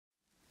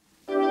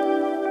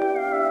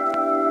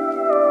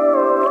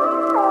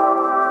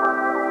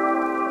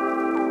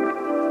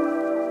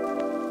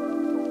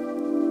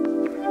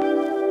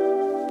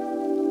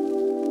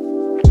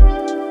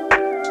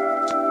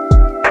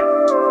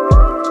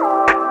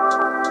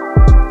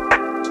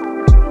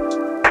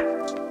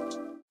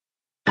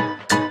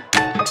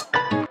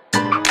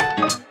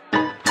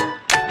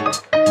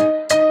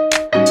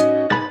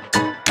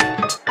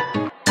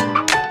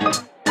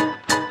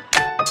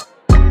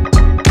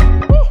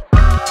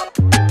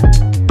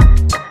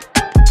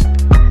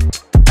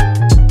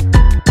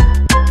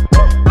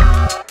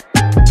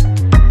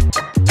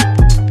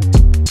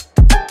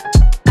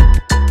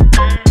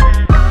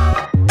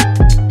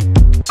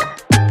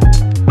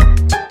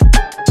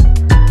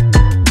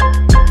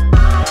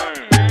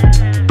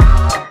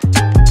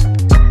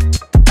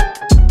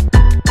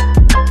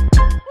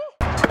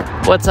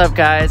What's up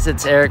guys,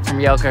 it's Eric from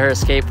Yocaher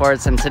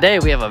Skateboards, and today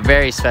we have a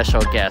very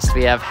special guest.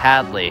 We have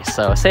Hadley.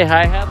 So say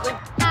hi, Hadley.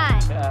 Hi.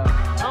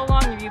 How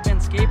long have you been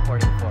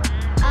skateboarding for?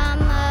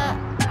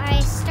 I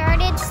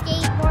started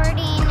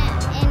skateboarding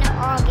in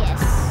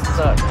August.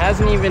 So it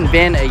hasn't even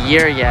been a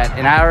year yet,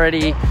 and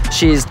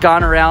she's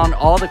gone around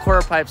all the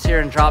quarter pipes here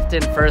and dropped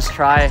in first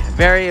try.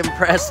 Very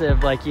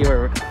impressive, like you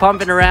were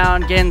pumping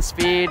around, getting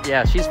speed.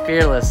 Yeah, she's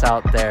fearless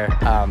out there.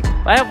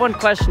 I have one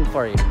question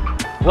for you.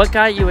 What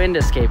got you into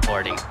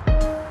skateboarding?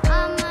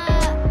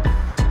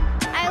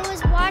 I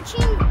was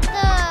watching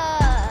the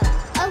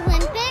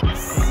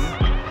Olympics,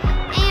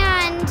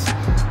 and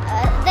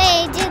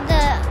they did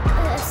the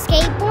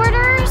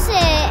skateboarders,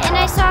 and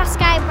I saw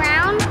Sky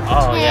Brown.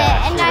 Oh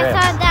yeah, and I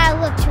thought that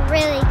looked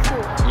really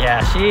cool.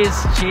 Yeah,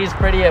 she's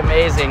pretty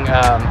amazing.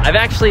 I've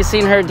actually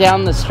seen her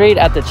down the street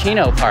at the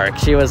Chino Park.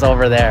 She was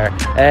over there,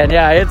 and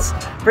yeah, it's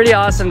pretty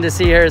awesome to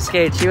see her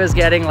skate. She was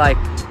getting like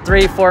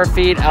 3-4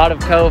 feet out of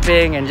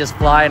coping and just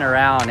flying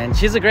around, and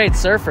she's a great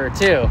surfer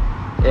too.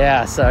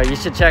 Yeah, so you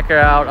should check her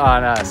out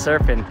on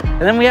surfing.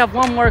 And then we have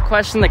one more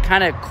question that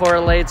kind of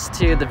correlates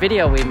to the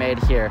video we made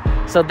here.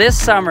 So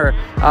this summer,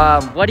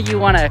 what do you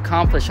want to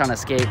accomplish on a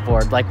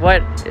skateboard? Like,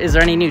 is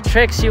there any new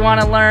tricks you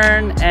want to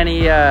learn?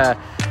 Any I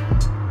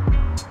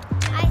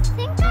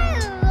think I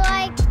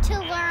like to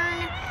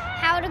learn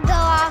how to go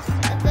off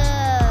the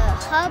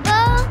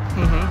hubba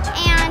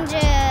and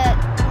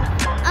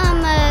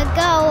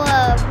go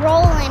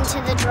roll into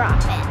the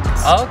drop-ins.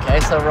 Okay,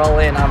 so roll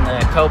in on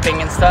the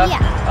coping and stuff? Yeah.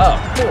 Oh,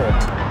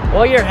 cool.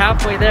 Well, you're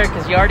halfway there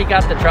because you already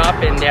got the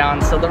drop-in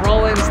down, so the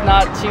roll-in's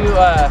not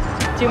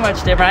too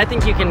much different. I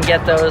think you can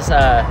get those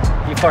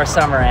before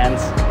summer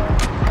ends.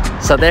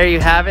 So there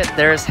you have it.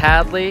 There's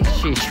Hadley.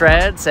 She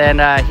shreds,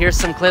 and here's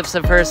some clips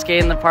of her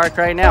skating in the park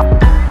right now.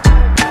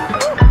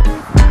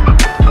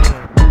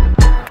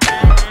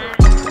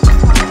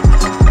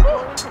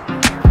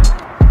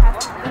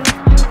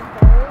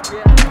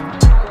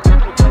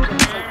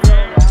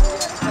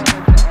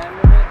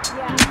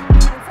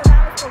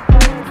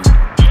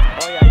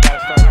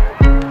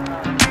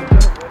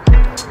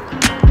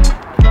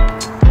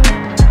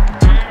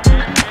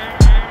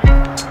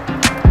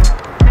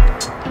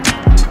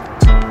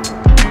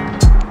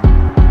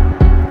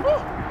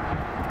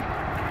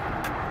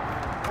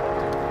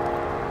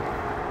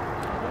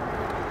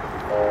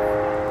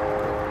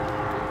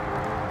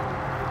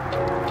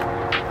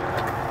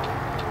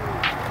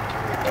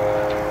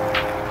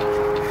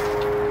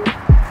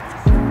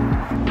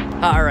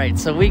 All right,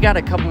 so we got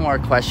a couple more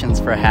questions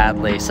for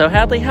Hadley. So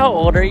Hadley, how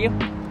old are you?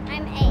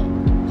 I'm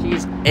 8.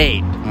 She's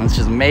 8, which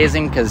is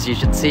amazing because you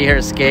should see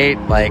her skate.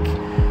 Like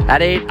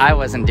at 8, I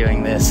wasn't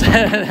doing this.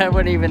 I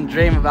wouldn't even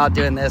dream about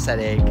doing this at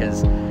 8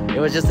 because it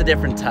was just a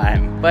different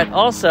time. But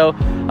also,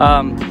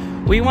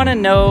 we want to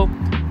know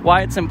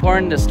why it's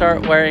important to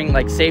start wearing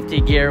like safety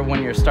gear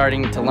when you're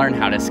starting to learn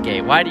how to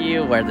skate. Why do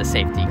you wear the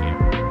safety gear?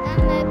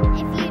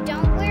 If you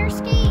don't wear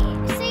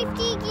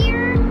safety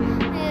gear,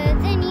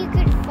 then you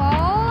could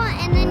fall,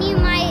 and then you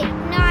might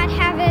not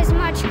have as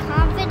much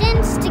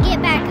confidence to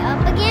get back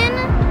up again.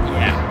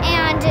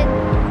 Yeah. And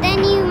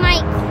then you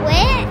might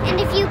quit, and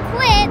if you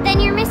quit, then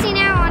you're missing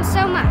out on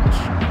so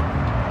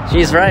much.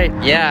 She's right.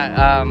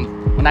 Yeah.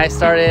 When I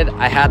started,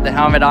 I had the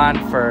helmet on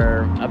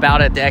for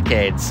about a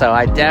decade, so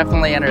I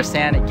definitely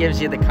understand. It gives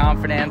you the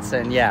confidence,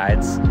 and yeah,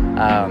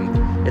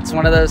 it's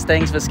one of those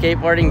things with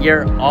skateboarding.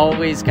 You're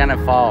always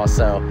gonna fall,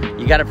 so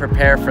you got to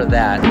prepare for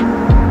that.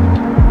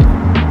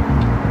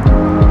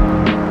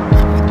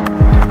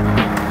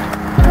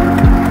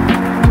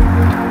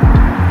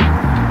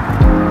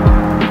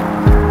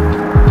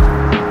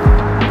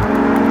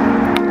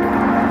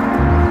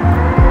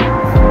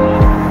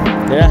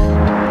 Yeah.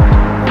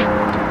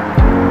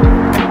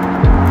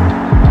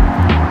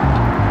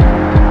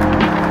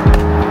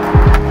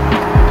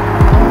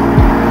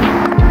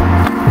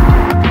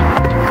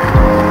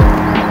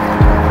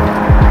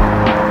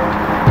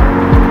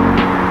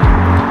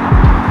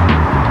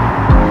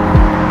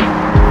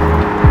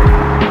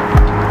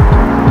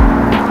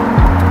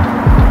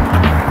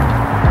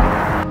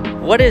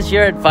 What is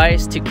your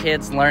advice to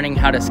kids learning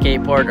how to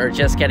skateboard or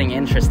just getting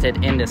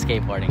interested into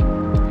skateboarding?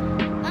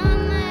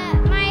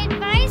 My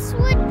advice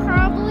would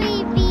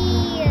probably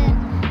be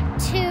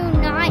to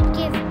not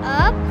give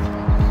up,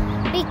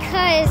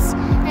 because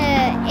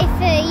if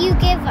you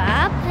give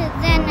up,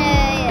 then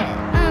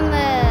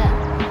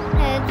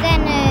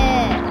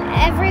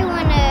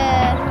everyone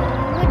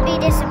would be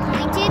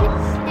disappointed.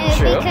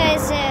 True.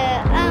 Because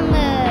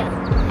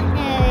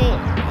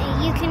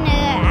you can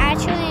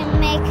actually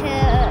make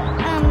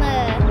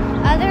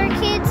other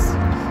kids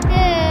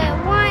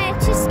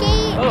want to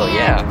skate. Oh, and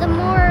yeah. The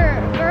more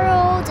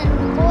girls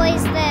and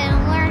boys that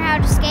learn how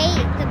to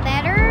skate, the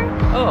better.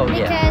 Oh,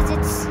 yeah. Because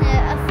it's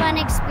a fun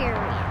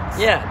experience.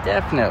 Yeah,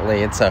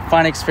 definitely. It's a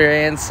fun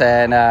experience,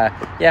 and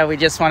yeah, we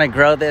just want to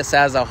grow this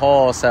as a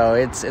whole. So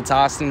it's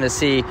awesome to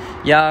see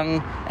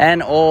young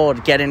and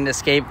old get into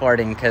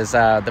skateboarding, because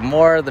the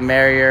more the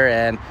merrier,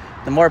 and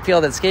the more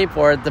people that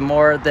skateboard, the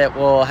more that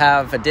we'll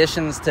have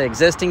additions to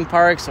existing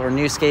parks or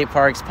new skate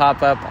parks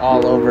pop up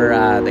all over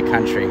the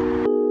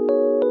country.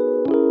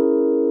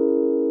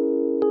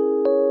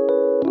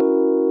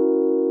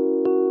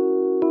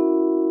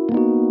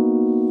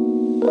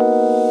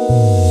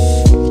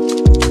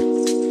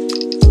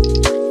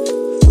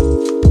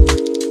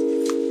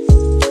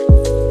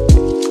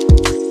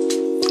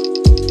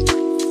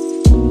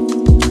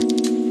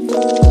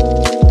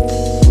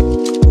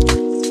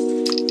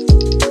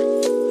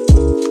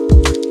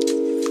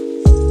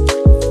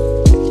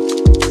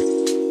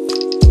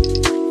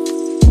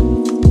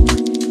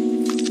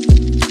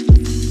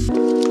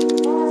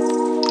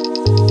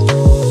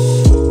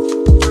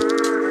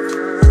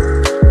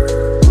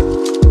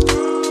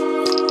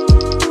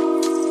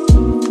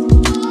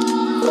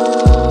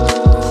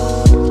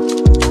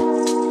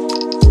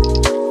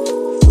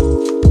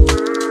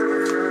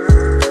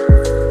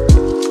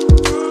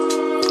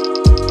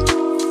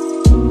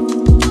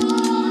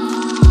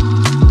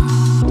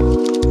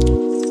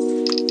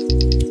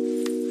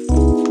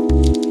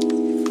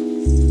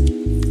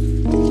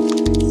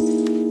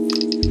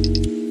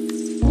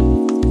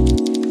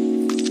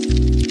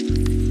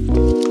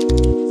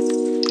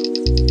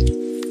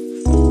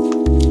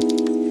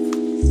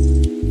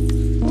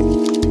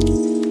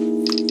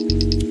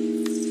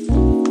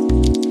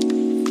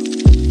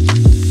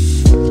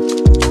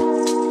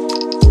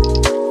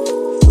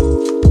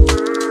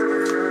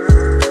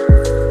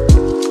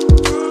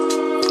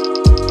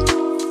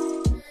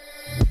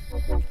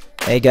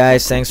 Hey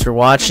guys, thanks for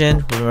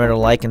watching. Remember to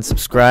like and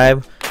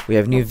subscribe. We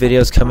have new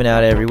videos coming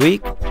out every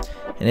week.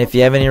 And if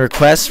you have any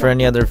requests for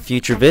any other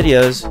future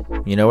videos,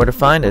 you know where to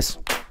find us.